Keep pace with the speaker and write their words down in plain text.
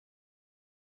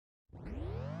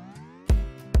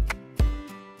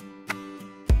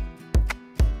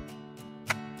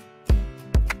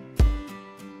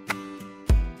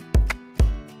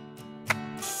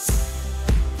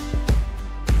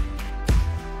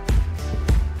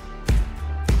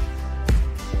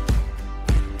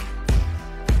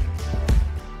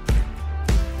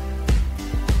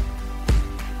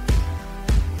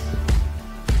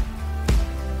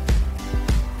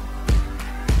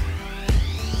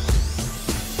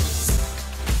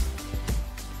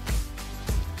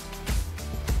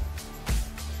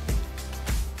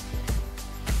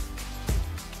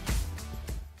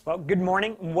Well, good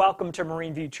morning and welcome to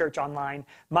Marine View Church Online.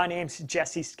 My name's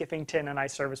Jesse Skiffington and I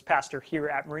serve as pastor here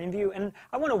at Marine View. And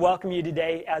I want to welcome you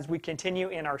today as we continue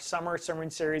in our summer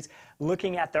sermon series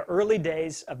looking at the early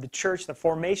days of the church, the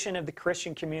formation of the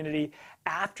Christian community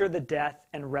after the death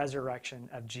and resurrection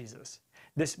of Jesus.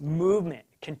 This movement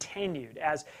continued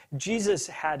as Jesus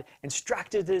had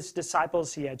instructed his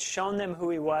disciples, he had shown them who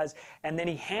he was, and then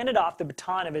he handed off the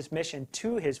baton of his mission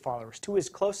to his followers, to his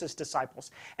closest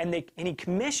disciples, and he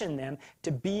commissioned them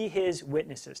to be his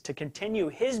witnesses, to continue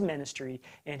his ministry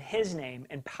in his name,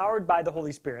 empowered by the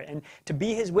Holy Spirit, and to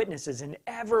be his witnesses in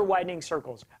ever-widening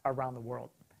circles around the world.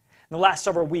 In the last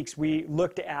several weeks, we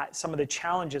looked at some of the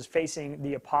challenges facing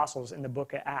the apostles in the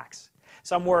book of Acts.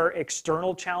 Some were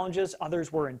external challenges,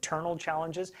 others were internal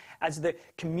challenges. As the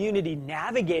community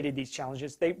navigated these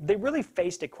challenges, they really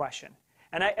faced a question.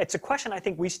 And it's a question I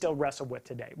think we still wrestle with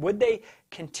today. Would they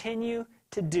continue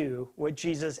to do what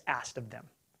Jesus asked of them?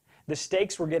 The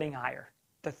stakes were getting higher.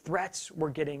 The threats were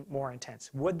getting more intense.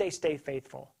 Would they stay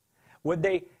faithful? Would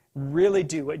they really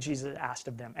do what Jesus asked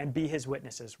of them and be his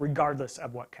witnesses, regardless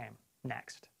of what came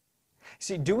next?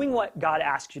 See, doing what God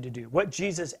asks you to do, what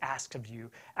Jesus asks of you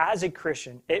as a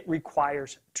Christian, it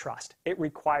requires trust. It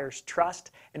requires trust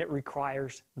and it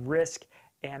requires risk,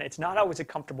 and it's not always a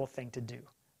comfortable thing to do.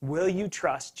 Will you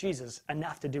trust Jesus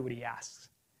enough to do what he asks?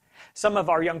 Some of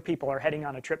our young people are heading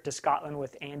on a trip to Scotland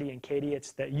with Andy and Katie.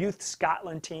 It's the Youth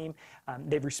Scotland team.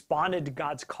 They've responded to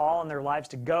God's call in their lives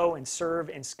to go and serve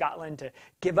in Scotland, to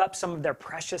give up some of their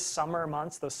precious summer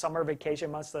months, those summer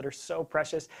vacation months that are so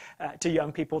precious to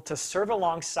young people, to serve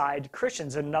alongside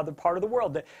Christians in another part of the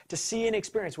world, to see and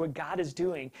experience what God is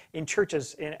doing in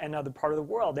churches in another part of the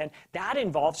world. And that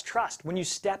involves trust. When you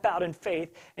step out in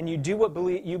faith and you do what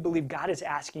you believe God is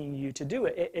asking you to do,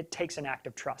 it takes an act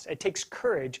of trust. It takes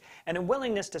courage and a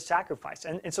willingness to sacrifice.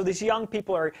 And so these young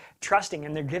people are trusting,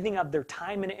 and they're giving up their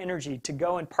time and energy to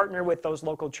go and partner with those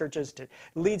local churches, to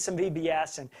lead some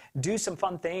VBS and do some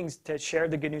fun things to share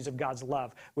the good news of God's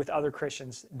love with other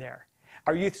Christians there.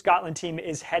 Our Youth Scotland team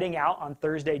is heading out on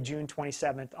Thursday, June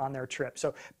 27th on their trip.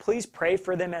 So please pray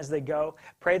for them as they go.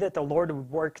 Pray that the Lord would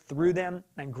work through them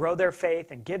and grow their faith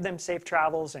and give them safe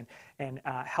travels and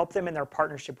help them in their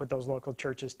partnership with those local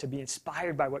churches to be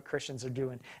inspired by what Christians are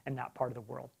doing in that part of the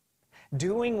world.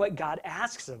 Doing what God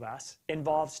asks of us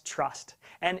involves trust.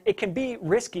 And it can be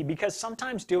risky because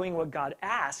sometimes doing what God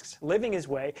asks, living his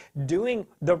way, doing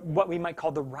what we might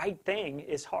call the right thing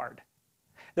is hard.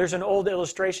 There's an old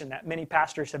illustration that many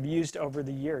pastors have used over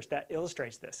the years that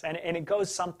illustrates this. And it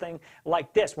goes something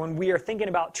like this. When we are thinking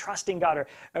about trusting God,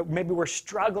 or maybe we're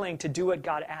struggling to do what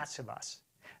God asks of us,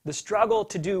 the struggle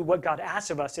to do what God asks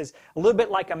of us is a little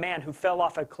bit like a man who fell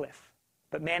off a cliff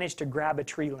but managed to grab a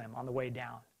tree limb on the way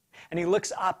down. And he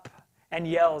looks up and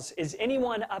yells, "Is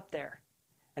anyone up there?"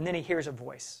 And then he hears a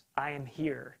voice, "I am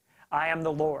here. I am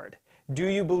the Lord. Do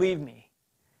you believe me?"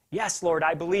 "Yes, Lord,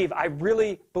 I believe. I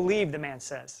really believe," the man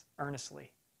says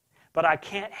earnestly. "But I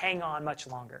can't hang on much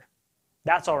longer."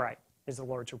 "That's all right," is the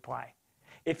Lord's reply.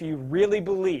 "If you really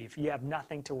believe, you have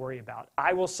nothing to worry about.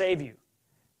 I will save you.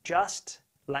 Just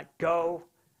let go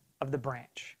of the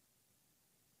branch."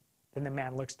 Then the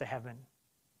man looks to heaven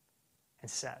and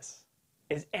says,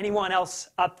 "Is anyone else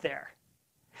up there?"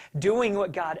 Doing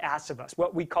what God asks of us,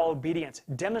 what we call obedience,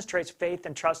 demonstrates faith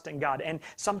and trust in God. And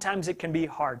sometimes it can be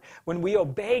hard. When we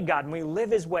obey God and we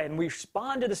live his way and we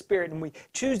respond to the Spirit and we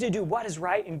choose to do what is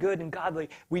right and good and godly,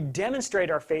 we demonstrate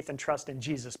our faith and trust in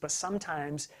Jesus. But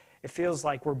sometimes it feels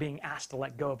like we're being asked to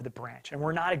let go of the branch and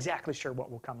we're not exactly sure what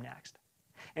will come next.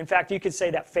 In fact, you could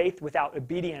say that faith without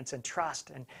obedience and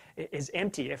trust is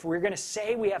empty. If we're going to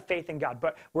say we have faith in God,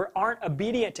 but we aren't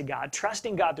obedient to God,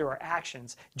 trusting God through our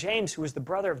actions, James, who is the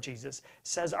brother of Jesus,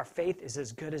 says our faith is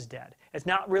as good as dead. It's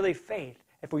not really faith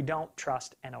if we don't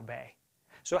trust and obey.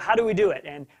 So how do we do it?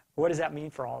 And what does that mean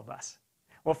for all of us?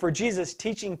 Well, for Jesus,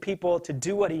 teaching people to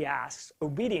do what he asks,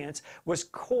 obedience was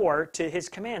core to his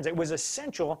commands. It was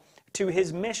essential to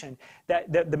his mission,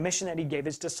 the mission that he gave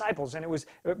his disciples. And it was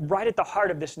right at the heart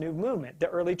of this new movement, the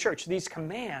early church. These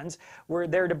commands were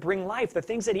there to bring life. The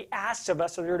things that he asks of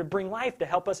us are there to bring life, to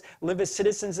help us live as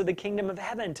citizens of the kingdom of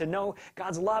heaven, to know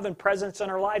God's love and presence in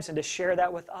our lives and to share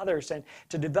that with others, and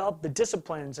to develop the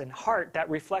disciplines and heart that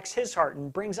reflects his heart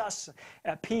and brings us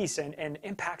peace and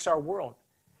impacts our world.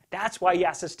 That's why he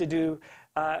asks us to do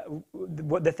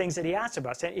the things that he asks of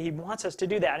us. And he wants us to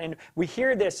do that. And we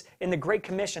hear this in the Great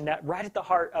Commission, that right at the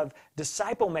heart of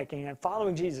disciple making and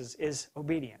following Jesus is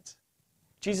obedience.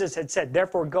 Jesus had said,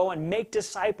 "Therefore go and make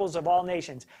disciples of all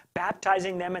nations,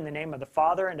 baptizing them in the name of the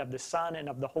Father and of the Son and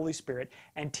of the Holy Spirit,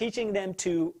 and teaching them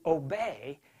to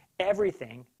obey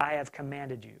everything I have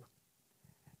commanded you."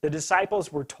 The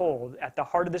disciples were told at the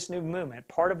heart of this new movement,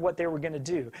 part of what they were going to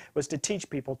do was to teach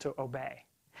people to obey.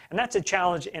 And that's a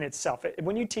challenge in itself.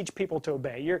 When you teach people to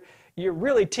obey, you're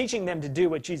really teaching them to do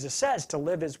what Jesus says, to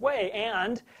live his way,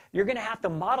 and you're going to have to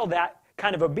model that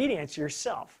kind of obedience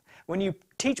yourself. When you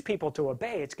teach people to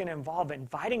obey, it's going to involve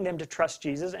inviting them to trust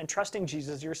Jesus and trusting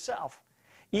Jesus yourself.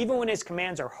 Even when his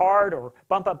commands are hard or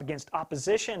bump up against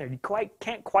opposition or you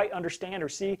can't quite understand or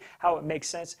see how it makes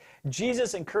sense,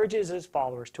 Jesus encourages his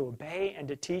followers to obey and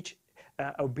to teach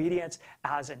obedience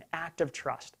as an act of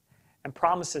trust, and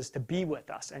promises to be with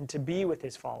us and to be with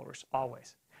his followers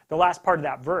always. The last part of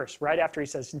that verse, right after he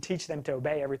says, and teach them to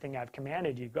obey everything I've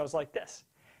commanded you, goes like this: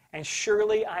 and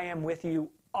surely I am with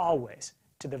you always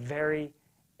to the very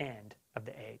end of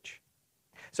the age.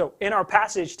 So in our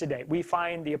passage today, we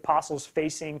find the apostles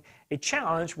facing a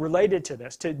challenge related to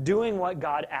this, to doing what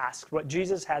God asks, what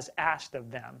Jesus has asked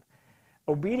of them,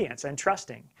 obedience and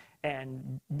trusting.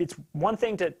 And it's one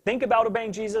thing to think about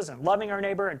obeying Jesus and loving our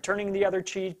neighbor and turning the other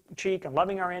cheek and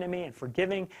loving our enemy and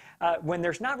forgiving when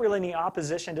there's not really any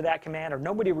opposition to that command or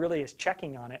nobody really is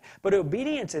checking on it. But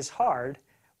obedience is hard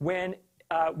when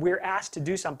we're asked to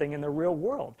do something in the real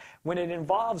world, when it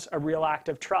involves a real act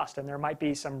of trust and there might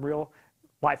be some real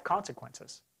life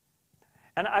consequences.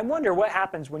 And I wonder what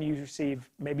happens when you receive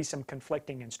maybe some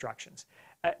conflicting instructions.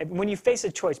 When you face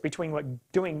a choice between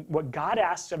doing what God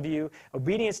asks of you,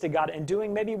 obedience to God, and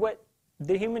doing maybe what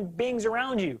the human beings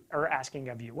around you are asking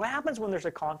of you. What happens when there's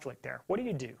a conflict there? What do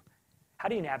you do? How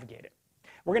do you navigate it?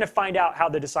 We're going to find out how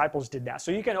the disciples did that.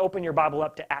 So you can open your Bible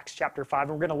up to Acts chapter 5,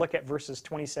 and we're going to look at verses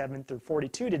 27 through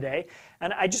 42 today.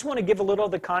 And I just want to give a little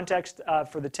of the context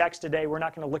for the text today. We're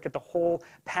not going to look at the whole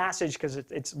passage because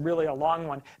it's really a long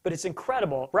one, but it's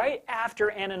incredible. Right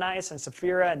after Ananias and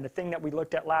Sapphira and the thing that we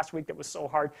looked at last week that was so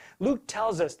hard, Luke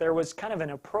tells us there was kind of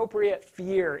an appropriate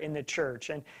fear in the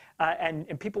church,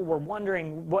 and people were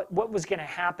wondering what was going to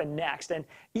happen next. And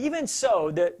even so,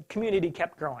 the community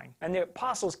kept growing, and the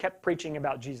apostles kept preaching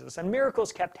about Jesus, and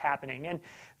miracles kept happening. And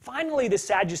finally, the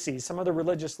Sadducees, some of the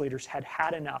religious leaders, had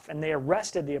had enough, and they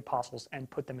arrested the apostles and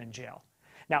put them in jail.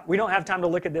 Now, we don't have time to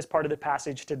look at this part of the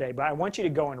passage today, but I want you to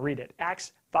go and read it.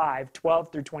 Acts 5, 12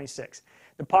 through 26.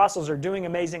 The apostles are doing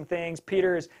amazing things.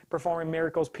 Peter is performing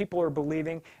miracles. People are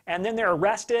believing. And then they're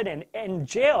arrested, and in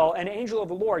jail, an angel of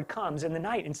the Lord comes in the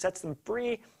night and sets them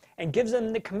free and gives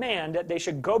them the command that they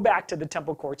should go back to the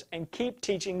temple courts and keep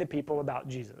teaching the people about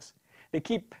Jesus. They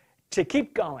keep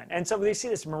going. And so they see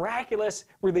this miraculous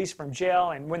release from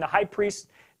jail. And when the high priest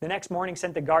the next morning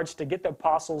sent the guards to get the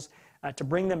apostles to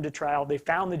bring them to trial, they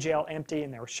found the jail empty,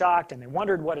 and they were shocked, and they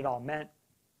wondered what it all meant.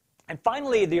 And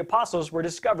finally, the apostles were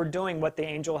discovered doing what the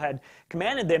angel had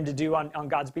commanded them to do on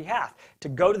God's behalf, to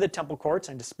go to the temple courts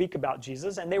and to speak about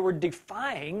Jesus. And they were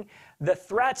defying the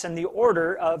threats and the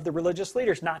order of the religious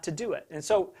leaders not to do it. And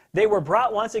so they were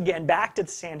brought once again back to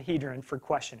the Sanhedrin for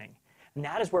questioning. And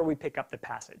that is where we pick up the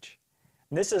passage.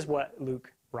 And this is what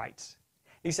Luke writes.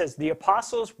 He says, the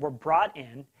apostles were brought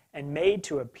in and made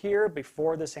to appear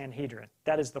before the Sanhedrin.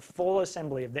 That is the full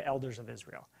assembly of the elders of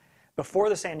Israel. Before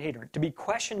the Sanhedrin, to be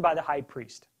questioned by the high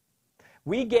priest.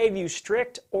 We gave you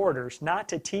strict orders not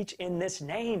to teach in this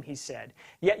name, he said.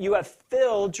 Yet you have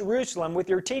filled Jerusalem with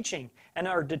your teaching and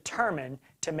are determined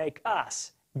to make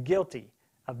us guilty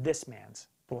of this man's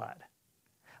blood.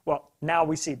 Well, now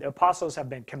we see the apostles have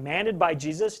been commanded by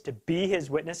Jesus to be his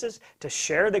witnesses, to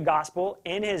share the gospel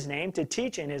in his name, to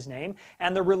teach in his name,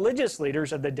 and the religious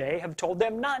leaders of the day have told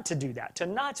them not to do that, to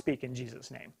not speak in Jesus'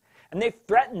 name. And they've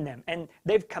threatened them, and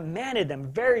they've commanded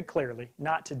them very clearly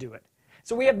not to do it.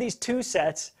 So we have these two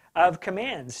sets of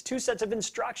commands, two sets of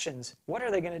instructions. What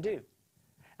are they going to do?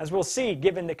 As we'll see,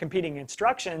 given the competing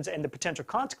instructions and the potential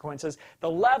consequences, the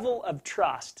level of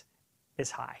trust is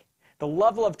high. The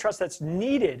level of trust that's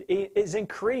needed is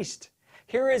increased.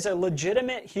 Here is a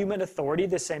legitimate human authority,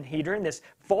 the Sanhedrin, this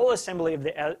full assembly of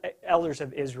the elders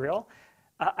of Israel,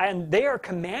 and they are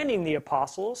commanding the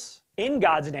apostles in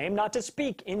God's name not to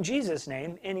speak in Jesus'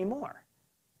 name anymore.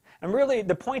 And really,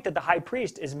 the point that the high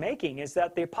priest is making is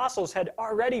that the apostles had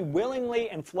already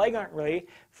willingly and flagrantly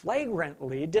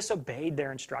disobeyed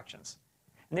their instructions.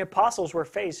 And the apostles were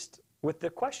faced with the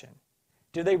question,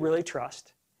 do they really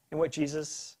trust in what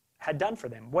Jesus had done for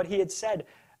them, what he had said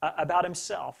about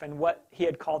himself and what he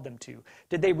had called them to?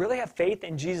 Did they really have faith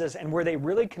in Jesus, and were they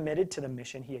really committed to the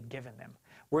mission he had given them?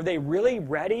 Were they really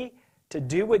ready to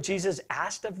do what Jesus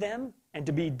asked of them and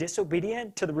to be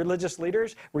disobedient to the religious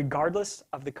leaders regardless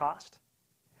of the cost?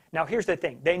 Now here's the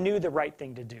thing. They knew the right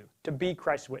thing to do, to be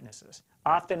Christ's witnesses.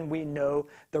 Often we know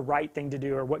the right thing to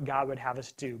do or what God would have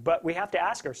us do, but we have to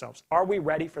ask ourselves, are we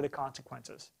ready for the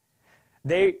consequences?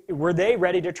 Were they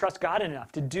ready to trust God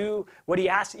enough to do what he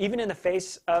asked, even in the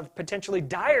face of potentially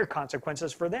dire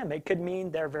consequences for them? It could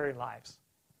mean their very lives.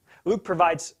 Luke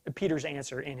provides Peter's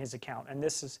answer in his account, and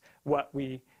this is what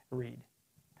we read.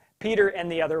 Peter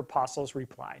and the other apostles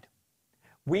replied,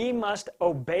 "We must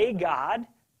obey God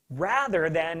rather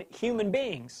than human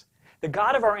beings. The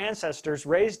God of our ancestors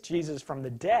raised Jesus from the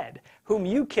dead, whom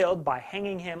you killed by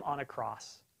hanging him on a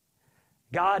cross.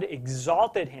 God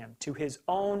exalted him to his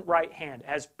own right hand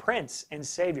as Prince and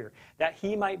Savior, that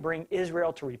he might bring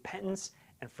Israel to repentance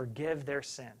and forgive their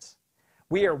sins.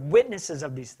 We are witnesses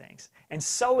of these things, and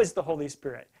so is the Holy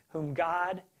Spirit, whom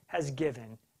God has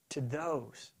given to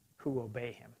those who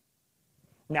obey him."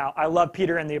 Now, I love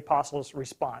Peter and the apostles'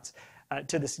 response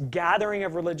to this gathering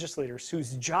of religious leaders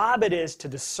whose job it is to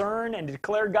discern and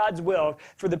declare God's will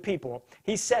for the people.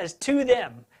 He says to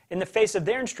them, in the face of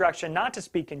their instruction not to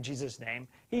speak in Jesus' name,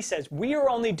 he says, we are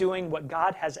only doing what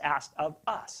God has asked of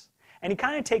us. And he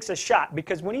kind of takes a shot,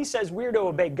 because when he says we're to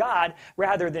obey God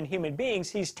rather than human beings,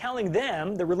 he's telling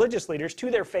them, the religious leaders, to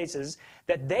their faces,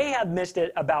 that they have missed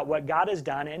it about what God has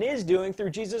done and is doing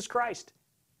through Jesus Christ.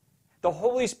 The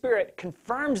Holy Spirit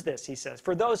confirms this, he says,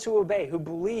 for those who obey, who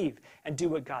believe and do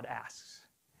what God asks.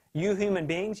 You human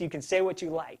beings, you can say what you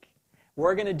like.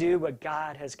 We're going to do what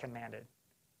God has commanded.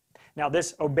 Now,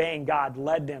 this obeying God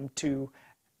led them to,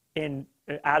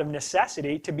 out of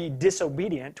necessity, to be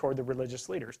disobedient toward the religious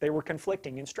leaders. They were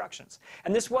conflicting instructions.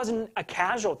 And this wasn't a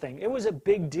casual thing. It was a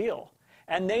big deal.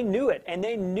 And they knew it. And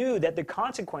they knew that the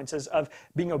consequences of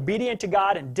being obedient to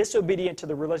God and disobedient to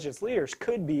the religious leaders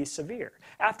could be severe.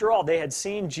 After all, they had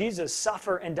seen Jesus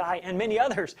suffer and die, and many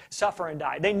others suffer and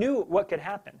die. They knew what could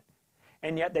happen.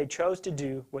 And yet they chose to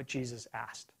do what Jesus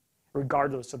asked,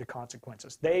 regardless of the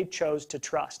consequences. They chose to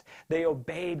trust. They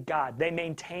obeyed God. They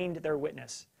maintained their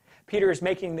witness. Peter is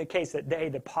making the case that they,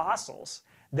 the apostles,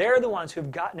 they're the ones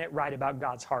who've gotten it right about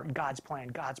God's heart, God's plan,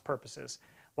 God's purposes,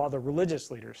 while the religious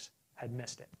leaders had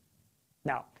missed it.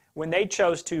 Now, when they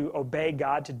chose to obey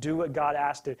God, to do what God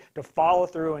asked, to follow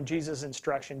through on Jesus'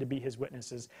 instruction to be his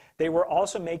witnesses, they were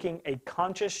also making a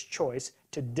conscious choice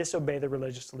to disobey the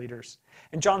religious leaders.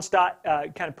 And John Stott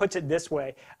kind of puts it this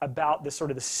way about the sort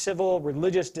of the civil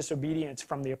religious disobedience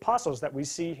from the apostles that we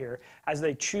see here, as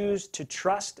they choose to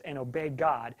trust and obey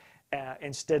God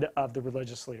instead of the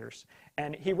religious leaders.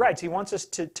 And he writes, he wants us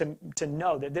to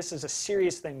know that this is a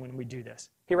serious thing when we do this.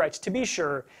 He writes, to be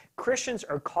sure, Christians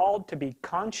are called to be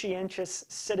conscientious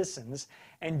citizens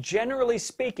and, generally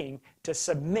speaking, to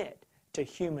submit to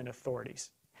human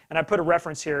authorities. And I put a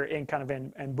reference here in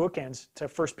bookends to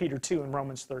 1 Peter 2 and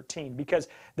Romans 13, because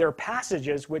there are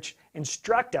passages which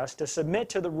instruct us to submit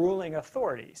to the ruling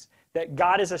authorities that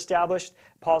God has established,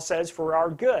 Paul says, for our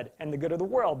good and the good of the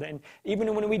world. And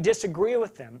even when we disagree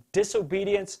with them,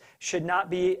 disobedience should not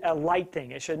be a light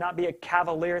thing. It should not be a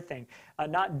cavalier thing,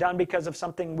 not done because of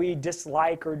something we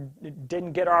dislike or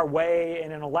didn't get our way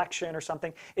in an election or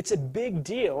something. It's a big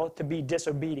deal to be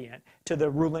disobedient to the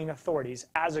ruling authorities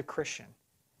as a Christian,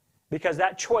 because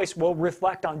that choice will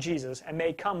reflect on Jesus and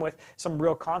may come with some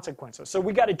real consequences. So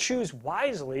we got to choose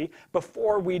wisely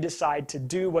before we decide to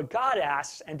do what God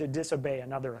asks and to disobey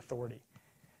another authority.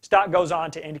 Stott goes on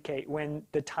to indicate when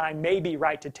the time may be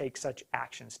right to take such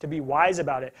actions, to be wise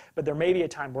about it, but there may be a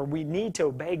time where we need to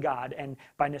obey God, and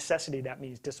by necessity that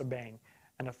means disobeying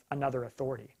another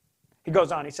authority. He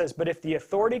goes on, he says, but if the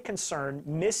authority concerned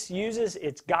misuses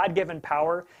its God-given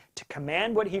power to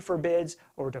command what he forbids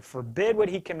or to forbid what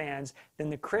he commands,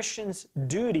 then the Christian's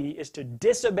duty is to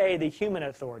disobey the human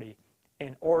authority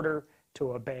in order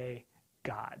to obey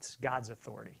God's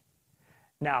authority.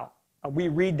 Now, we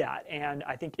read that, and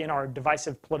I think in our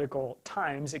divisive political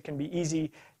times, it can be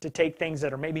easy to take things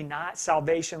that are maybe not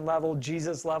salvation level,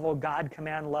 Jesus level, God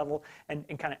command level, and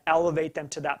kind of elevate them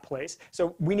to that place.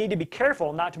 So we need to be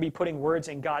careful not to be putting words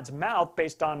in God's mouth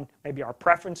based on maybe our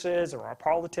preferences or our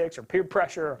politics or peer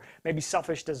pressure or maybe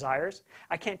selfish desires.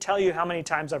 I can't tell you how many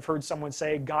times I've heard someone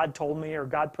say, God told me, or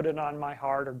God put it on my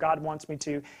heart, or God wants me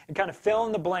to, and kind of fill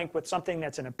in the blank with something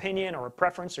that's an opinion or a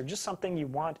preference or just something you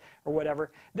want or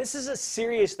whatever. This is a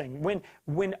serious thing.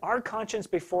 When our conscience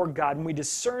before God, and we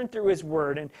discern through his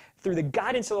word and through the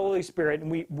guidance of the Holy Spirit,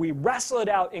 and we wrestle it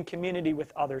out in community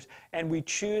with others, and we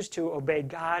choose to obey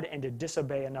God and to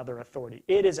disobey another authority.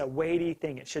 It is a weighty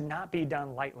thing. It should not be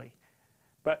done lightly.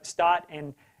 But Stott,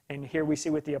 and here we see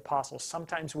with the apostles,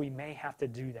 sometimes we may have to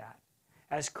do that.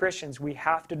 As Christians, we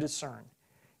have to discern,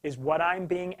 is what I'm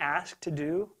being asked to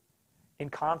do in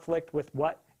conflict with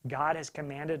what God has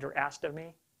commanded or asked of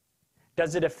me?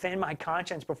 Does it offend my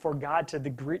conscience before God to the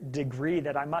degree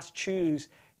that I must choose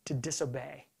to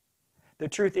disobey? The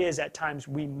truth is, at times,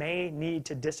 we may need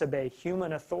to disobey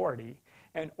human authority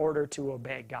in order to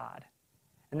obey God.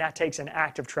 And that takes an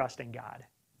act of trust in God.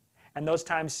 And those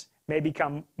times may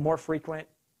become more frequent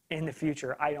in the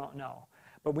future. I don't know.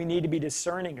 But we need to be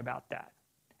discerning about that.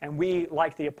 And we,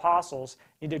 like the apostles,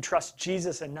 need to trust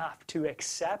Jesus enough to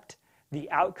accept the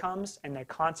outcomes and the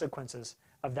consequences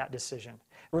of that decision.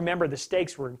 Remember, the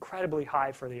stakes were incredibly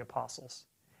high for the apostles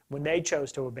when they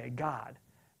chose to obey God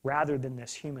rather than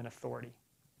this human authority.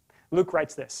 Luke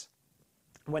writes this: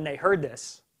 when they heard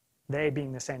this, they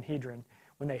being the Sanhedrin,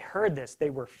 when they heard this, they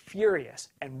were furious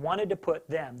and wanted to put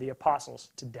them, the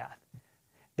apostles, to death.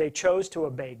 They chose to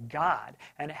obey God,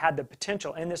 and it had the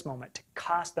potential in this moment to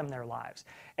cost them their lives.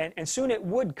 And soon it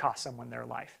would cost someone their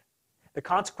life. The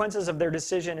consequences of their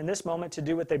decision in this moment to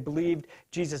do what they believed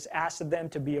Jesus asked of them,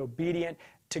 to be obedient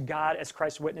to God as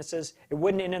Christ's witnesses, it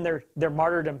wouldn't end in their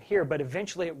martyrdom here, but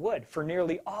eventually it would. For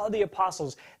nearly all the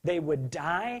apostles, they would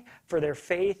die for their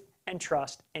faith and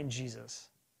trust in Jesus.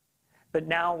 But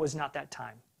now was not that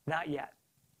time. Not yet.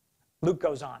 Luke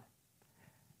goes on.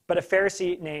 But a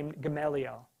Pharisee named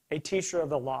Gamaliel, a teacher of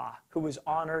the law, who was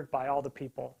honored by all the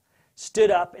people,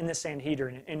 stood up in the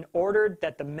Sanhedrin and ordered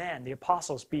that the men, the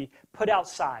apostles, be put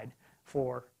outside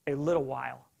for a little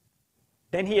while.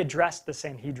 Then he addressed the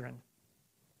Sanhedrin.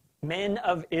 Men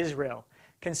of Israel,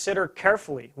 consider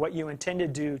carefully what you intend to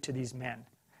do to these men.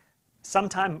 Some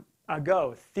time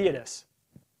ago, Theudas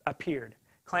appeared,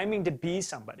 claiming to be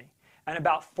somebody, and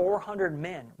about 400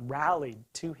 men rallied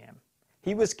to him.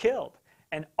 He was killed,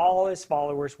 and all his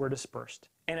followers were dispersed,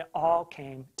 and it all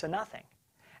came to nothing.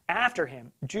 After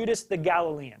him, Judas the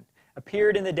Galilean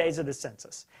appeared in the days of the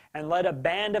census and led a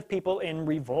band of people in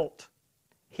revolt.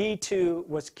 He too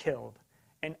was killed,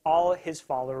 and all his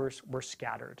followers were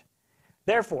scattered.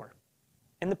 Therefore,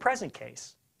 in the present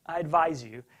case, I advise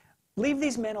you, leave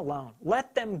these men alone.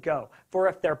 Let them go. For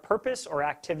if their purpose or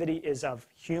activity is of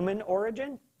human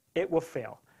origin, it will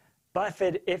fail. But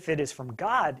if it is from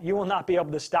God, you will not be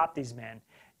able to stop these men.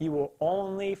 You will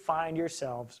only find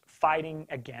yourselves fighting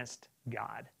against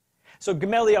God. So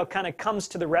Gamaliel kind of comes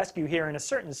to the rescue here in a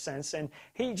certain sense, and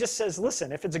he just says,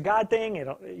 listen, if it's a God thing,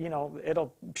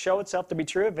 it'll show itself to be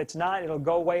true. If it's not, it'll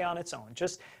go away on its own.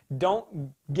 Just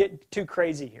don't get too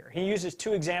crazy here. He uses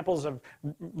two examples of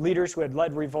leaders who had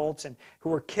led revolts and who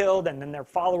were killed, and then their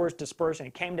followers dispersed, and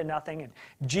it came to nothing. And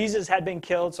Jesus had been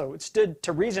killed, so it stood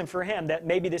to reason for him that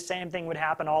maybe the same thing would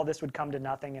happen. All this would come to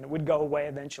nothing, and it would go away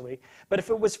eventually. But if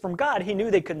it was from God, he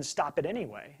knew they couldn't stop it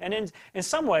anyway. And in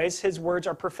some ways, his words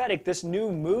are prophetic. This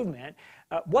new movement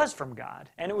was from God,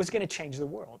 and it was going to change the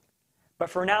world. But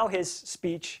for now, his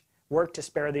speech worked to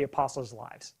spare the apostles'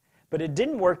 lives. But it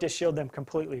didn't work to shield them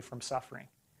completely from suffering.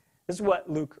 This is what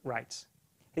Luke writes.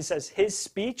 He says, his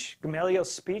speech,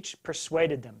 Gamaliel's speech,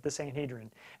 persuaded them, the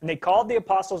Sanhedrin. And they called the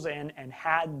apostles in and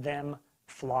had them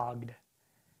flogged.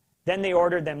 Then they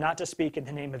ordered them not to speak in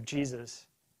the name of Jesus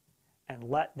and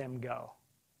let them go.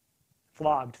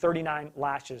 Flogged, 39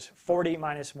 lashes, 40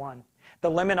 minus 1. The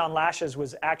limit on lashes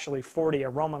was actually 40, a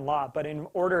Roman law, but in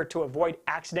order to avoid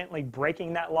accidentally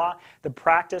breaking that law, the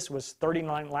practice was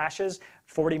 39 lashes,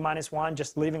 40 minus 1,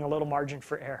 just leaving a little margin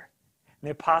for error. And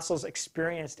the apostles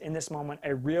experienced in this moment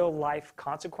a real-life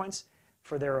consequence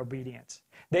for their obedience.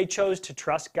 They chose to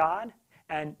trust God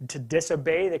and to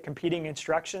disobey the competing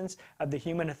instructions of the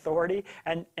human authority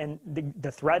and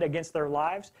the threat against their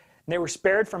lives. They were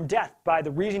spared from death by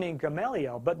the reasoning of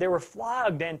Gamaliel, but they were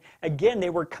flogged, and again they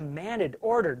were commanded,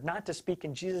 ordered not to speak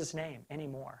in Jesus' name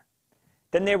anymore.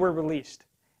 Then they were released,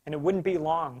 and it wouldn't be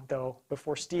long, though,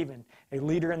 before Stephen, a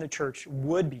leader in the church,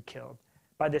 would be killed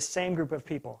by this same group of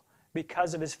people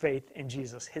because of his faith in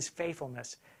Jesus, his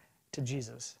faithfulness to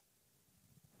Jesus.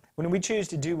 When we choose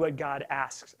to do what God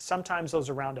asks, sometimes those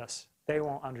around us, they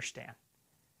won't understand.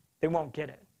 They won't get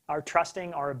it. Our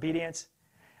trusting, our obedience,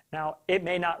 now, it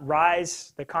may not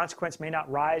rise, the consequence may not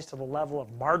rise to the level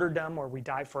of martyrdom where we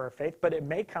die for our faith, but it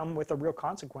may come with a real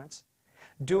consequence.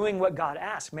 Doing what God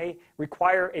asks may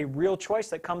require a real choice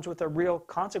that comes with a real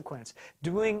consequence.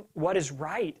 Doing what is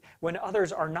right when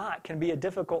others are not can be a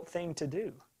difficult thing to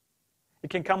do. It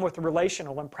can come with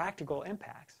relational and practical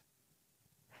impacts.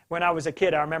 When I was a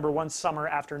kid, I remember one summer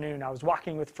afternoon, I was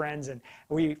walking with friends and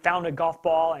we found a golf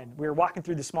ball and we were walking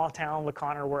through the small town,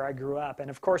 LaConner, where I grew up. And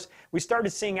of course, we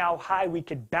started seeing how high we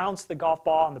could bounce the golf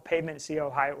ball on the pavement and see how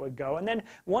high it would go. And then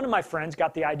one of my friends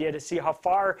got the idea to see how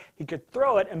far he could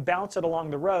throw it and bounce it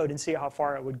along the road and see how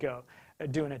far it would go,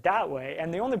 doing it that way.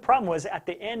 And the only problem was at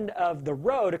the end of the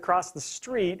road across the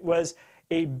street was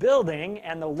a building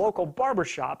and the local barber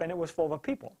shop, and it was full of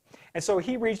people. And so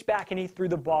he reached back and he threw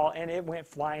the ball, and it went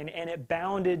flying, and it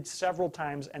bounded several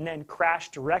times and then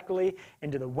crashed directly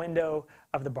into the window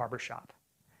of the barber shop.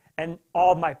 And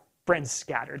all my friends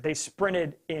scattered. They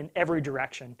sprinted in every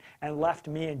direction and left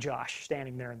me and Josh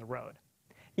standing there in the road.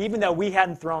 Even though we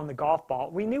hadn't thrown the golf ball,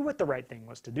 we knew what the right thing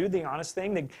was to do. The honest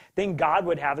thing, the thing God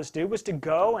would have us do was to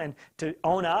go and to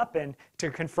own up and to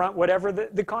confront whatever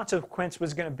the consequence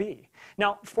was going to be.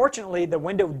 Now, fortunately, the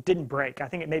window didn't break. I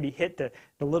think it maybe hit the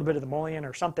little bit of the mullion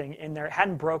or something in there. It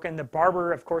hadn't broken. The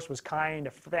barber, of course, was kind,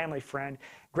 a family friend,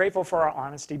 grateful for our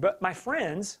honesty. But my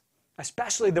friends,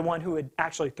 especially the one who had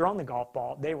actually thrown the golf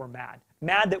ball, they were mad.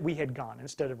 Mad that we had gone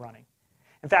instead of running.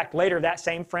 In fact, later that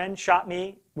same friend shot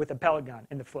me with a pellet gun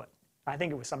in the foot. I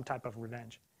think it was some type of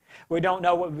revenge. We don't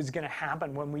know what was going to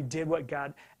happen when we did what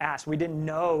God asked. We didn't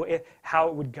know how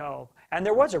it would go. And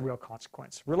there was a real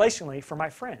consequence, relationally for my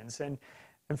friends and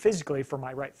physically for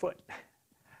my right foot.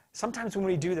 Sometimes when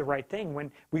we do the right thing,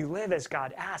 when we live as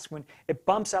God asks, when it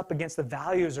bumps up against the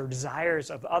values or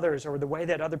desires of others or the way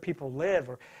that other people live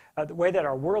or the way that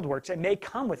our world works, it may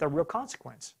come with a real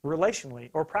consequence,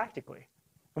 relationally or practically.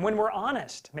 And when we're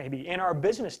honest, maybe, in our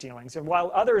business dealings, and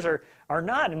while others are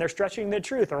not, and they're stretching the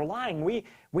truth or lying,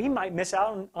 we might miss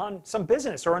out on some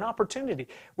business or an opportunity.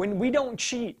 When we don't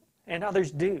cheat and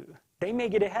others do, they may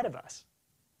get ahead of us.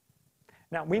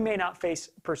 Now, we may not face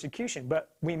persecution,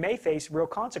 but we may face real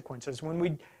consequences when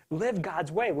we live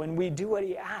God's way, when we do what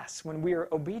He asks, when we are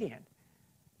obedient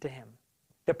to Him.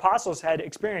 The apostles had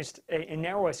experienced a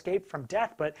narrow escape from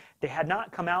death, but they had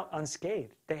not come out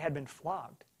unscathed. They had been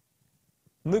flogged.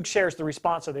 Luke shares the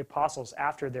response of the apostles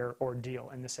after their ordeal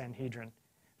in the Sanhedrin.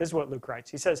 This is what Luke writes.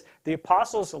 He says, "The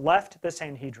apostles left the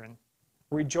Sanhedrin,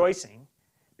 rejoicing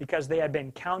because they had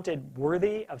been counted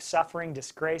worthy of suffering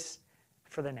disgrace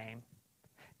for the name.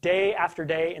 Day after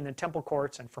day in the temple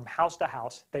courts and from house to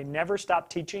house, they never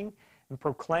stopped teaching and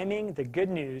proclaiming the good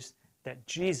news that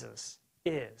Jesus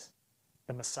is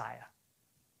the Messiah."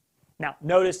 Now,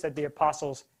 notice that the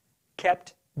apostles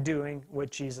kept doing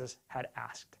what Jesus had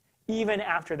asked. Even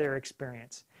after their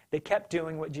experience, they kept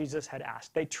doing what Jesus had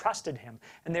asked. They trusted Him,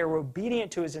 and they were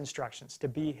obedient to His instructions to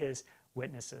be His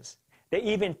witnesses. They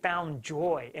even found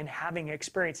joy in having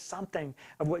experienced something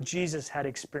of what Jesus had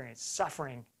experienced,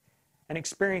 suffering and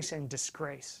experiencing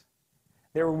disgrace.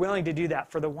 They were willing to do that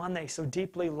for the one they so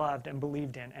deeply loved and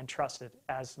believed in and trusted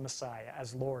as Messiah,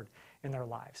 as Lord in their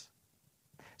lives.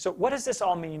 So what does this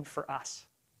all mean for us?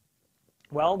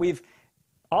 Well, we've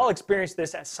all experienced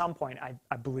this at some point,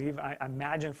 I believe. I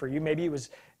imagine for you, maybe it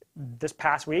was this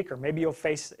past week, or maybe you'll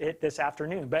face it this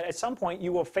afternoon. But at some point,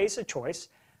 you will face a choice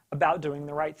about doing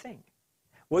the right thing.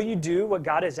 Will you do what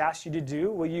God has asked you to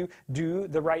do? Will you do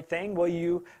the right thing? Will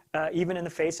you, even in the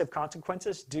face of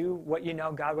consequences, do what you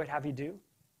know God would have you do?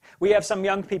 We have some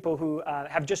young people who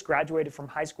have just graduated from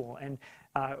high school, and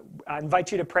I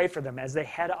invite you to pray for them as they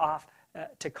head off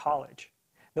to college.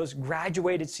 Those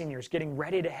graduated seniors getting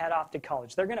ready to head off to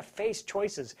college, they're going to face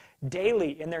choices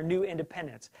daily in their new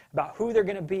independence about who they're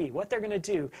going to be, what they're going to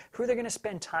do, who they're going to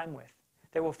spend time with.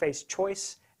 They will face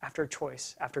choice after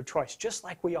choice after choice, just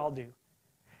like we all do.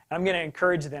 I'm going to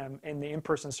encourage them in the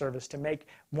in-person service to make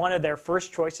one of their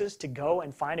first choices to go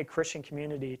and find a Christian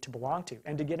community to belong to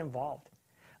and to get involved.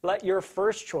 Let your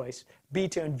first choice be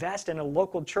to invest in a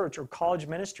local church or college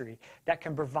ministry that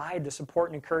can provide the support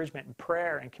and encouragement and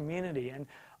prayer and community and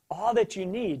all that you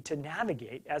need to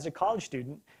navigate as a college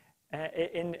student,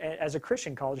 as a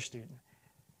Christian college student.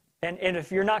 And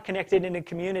if you're not connected in a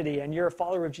community and you're a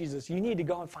follower of Jesus, you need to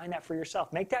go and find that for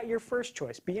yourself. Make that your first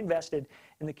choice. Be invested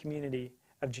in the community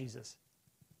of Jesus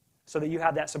so that you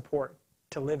have that support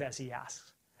to live as He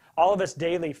asks. All of us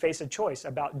daily face a choice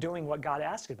about doing what God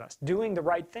asks of us, doing the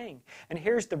right thing. And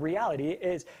here's the reality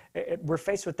is we're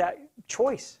faced with that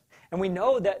choice. And we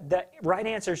know that the right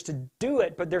answer is to do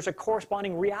it, but there's a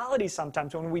corresponding reality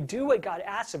sometimes. When we do what God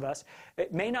asks of us,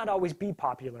 it may not always be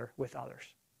popular with others.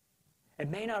 It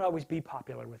may not always be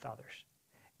popular with others.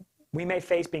 We may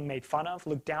face being made fun of,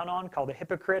 looked down on, called a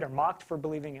hypocrite, or mocked for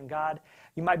believing in God.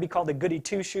 You might be called a goody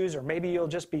two-shoes, or maybe you'll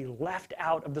just be left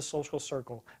out of the social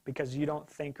circle because you don't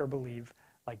think or believe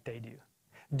like they do.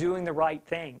 Doing the right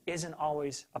thing isn't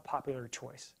always a popular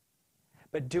choice.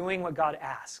 But doing what God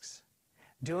asks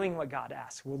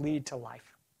will lead to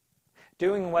life.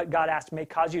 Doing what God asks may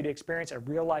cause you to experience a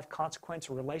real-life consequence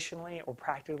relationally or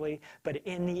practically, but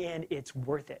in the end, it's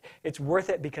worth it. It's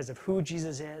worth it because of who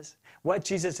Jesus is, what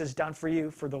Jesus has done for you,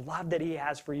 for the love that he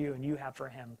has for you and you have for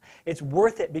him. It's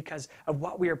worth it because of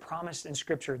what we are promised in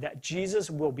Scripture, that Jesus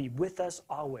will be with us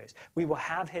always. We will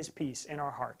have his peace in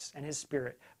our hearts and his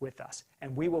Spirit with us,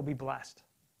 and we will be blessed.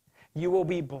 You will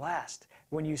be blessed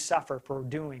when you suffer for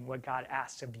doing what God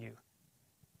asks of you.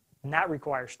 And that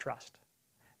requires trust.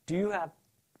 Do you have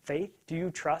faith? Do you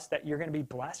trust that you're going to be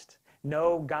blessed?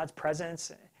 Know God's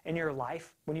presence in your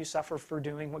life when you suffer for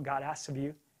doing what God asks of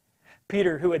you?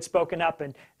 Peter, who had spoken up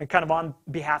and kind of on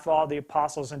behalf of all the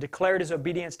apostles and declared his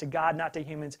obedience to God, not to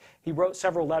humans, he wrote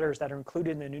several letters that are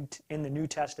included in the New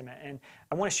Testament. And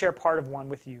I want to share part of one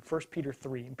with you, 1 Peter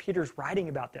 3. And Peter's writing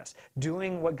about this,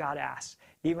 doing what God asks,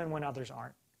 even when others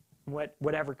aren't,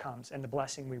 whatever comes, and the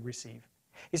blessing we receive.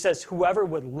 He says, whoever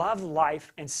would love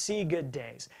life and see good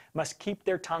days must keep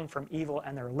their tongue from evil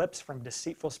and their lips from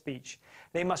deceitful speech.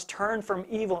 They must turn from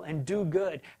evil and do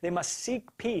good. They must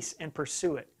seek peace and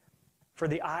pursue it. For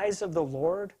the eyes of the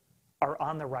Lord are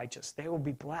on the righteous. They will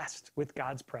be blessed with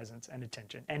God's presence and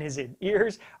attention, and his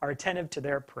ears are attentive to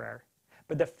their prayer.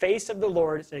 But the face of the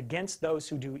Lord is against those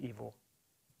who do evil.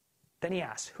 Then he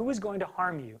asks, who is going to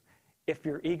harm you if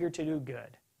you're eager to do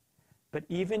good? But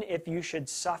even if you should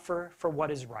suffer for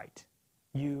what is right,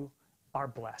 you are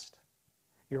blessed.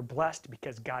 You're blessed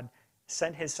because God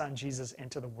sent his son Jesus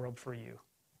into the world for you.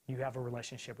 You have a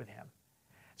relationship with him.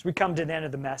 As we come to the end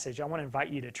of the message, I want to invite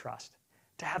you to trust,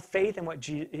 to have faith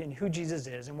in who Jesus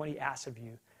is and what he asks of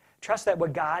you. Trust that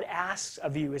what God asks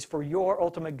of you is for your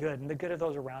ultimate good and the good of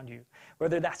those around you,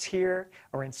 whether that's here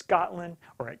or in Scotland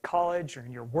or at college or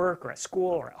in your work or at school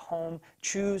or at home.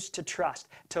 Choose to trust,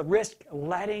 to risk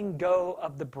letting go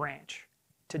of the branch,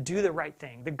 to do the right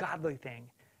thing, the godly thing,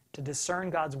 to discern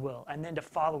God's will, and then to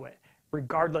follow it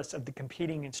regardless of the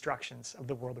competing instructions of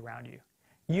the world around you.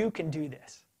 You can do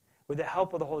this with the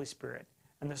help of the Holy Spirit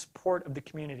and the support of the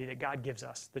community that God gives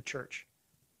us, the church.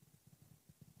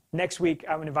 Next week,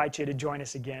 I would invite you to join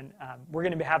us again. We're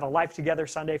going to have a Life Together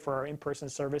Sunday for our in-person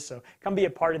service, so come be a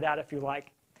part of that if you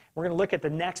like. We're going to look at the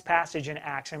next passage in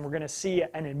Acts, and we're going to see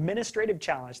an administrative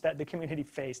challenge that the community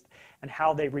faced and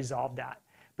how they resolved that.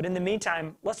 But in the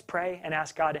meantime, let's pray and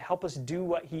ask God to help us do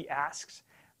what he asks,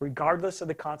 regardless of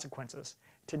the consequences,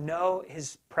 to know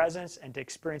his presence and to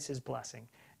experience his blessing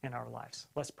in our lives.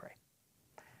 Let's pray.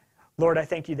 Lord, I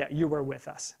thank you that you are with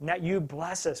us and that you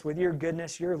bless us with your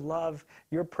goodness, your love,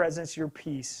 your presence, your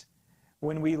peace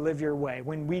when we live your way,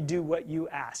 when we do what you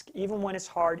ask, even when it's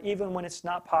hard, even when it's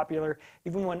not popular,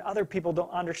 even when other people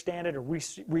don't understand it or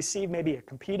receive maybe a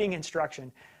competing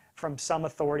instruction from some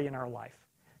authority in our life.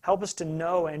 Help us to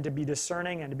know and to be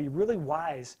discerning and to be really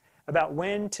wise about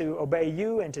when to obey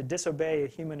you and to disobey a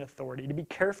human authority, to be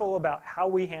careful about how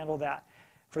we handle that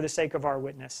for the sake of our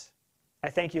witness. I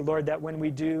thank you, Lord, that when we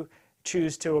do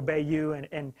choose to obey you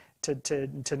and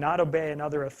to not obey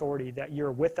another authority, that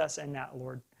you're with us in that,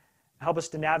 Lord. Help us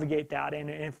to navigate that. And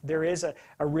if there is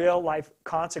a real life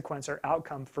consequence or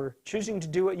outcome for choosing to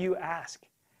do what you ask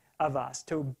of us,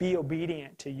 to be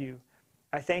obedient to you,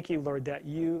 I thank you, Lord, that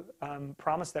you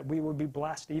promise that we will be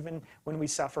blessed even when we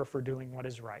suffer for doing what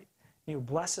is right. You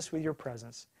bless us with your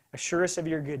presence. Assure us of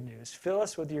your good news. Fill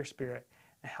us with your Spirit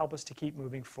and help us to keep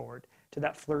moving forward to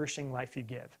that flourishing life you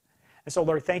give. And so,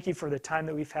 Lord, thank you for the time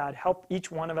that we've had. Help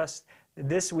each one of us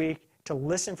this week to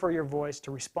listen for your voice, to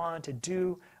respond, to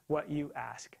do what you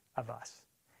ask of us.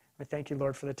 We thank you,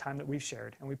 Lord, for the time that we've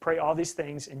shared. And we pray all these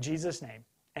things in Jesus' name.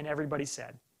 And everybody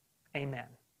said, amen.